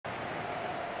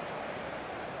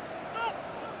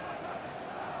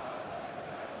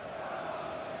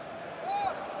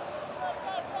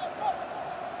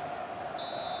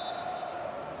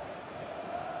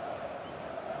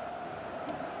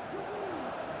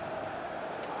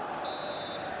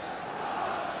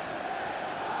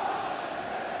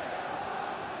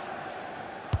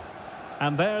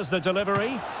And there's the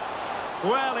delivery.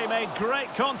 Well, he made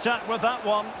great contact with that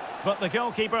one, but the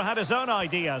goalkeeper had his own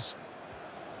ideas.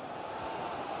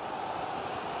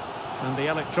 And the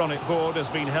electronic board has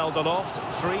been held aloft.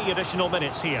 3 additional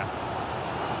minutes here.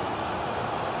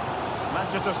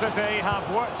 Manchester City have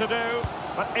work to do,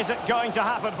 but is it going to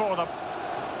happen for them?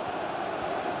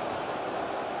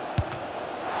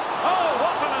 Oh,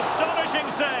 what an astonishing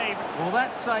save! Well,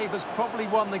 that save has probably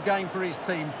won the game for his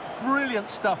team. Brilliant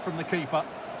stuff from the keeper.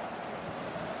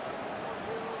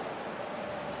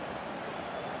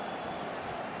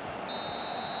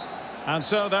 And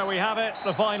so there we have it,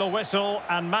 the final whistle,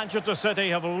 and Manchester City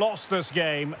have lost this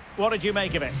game. What did you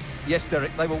make of it? Yes,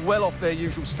 Derek, they were well off their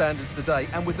usual standards today,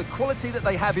 and with the quality that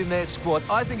they have in their squad,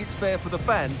 I think it's fair for the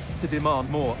fans to demand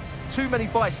more. Too many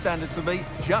bystanders for me,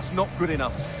 just not good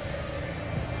enough.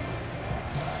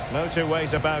 No two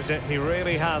ways about it, he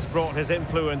really has brought his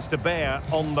influence to bear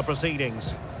on the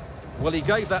proceedings. Well, he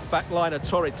gave that back line a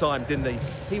torrid time, didn't he?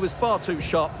 He was far too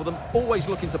sharp for them, always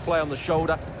looking to play on the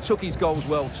shoulder, took his goals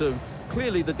well too.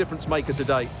 Clearly the difference maker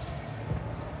today.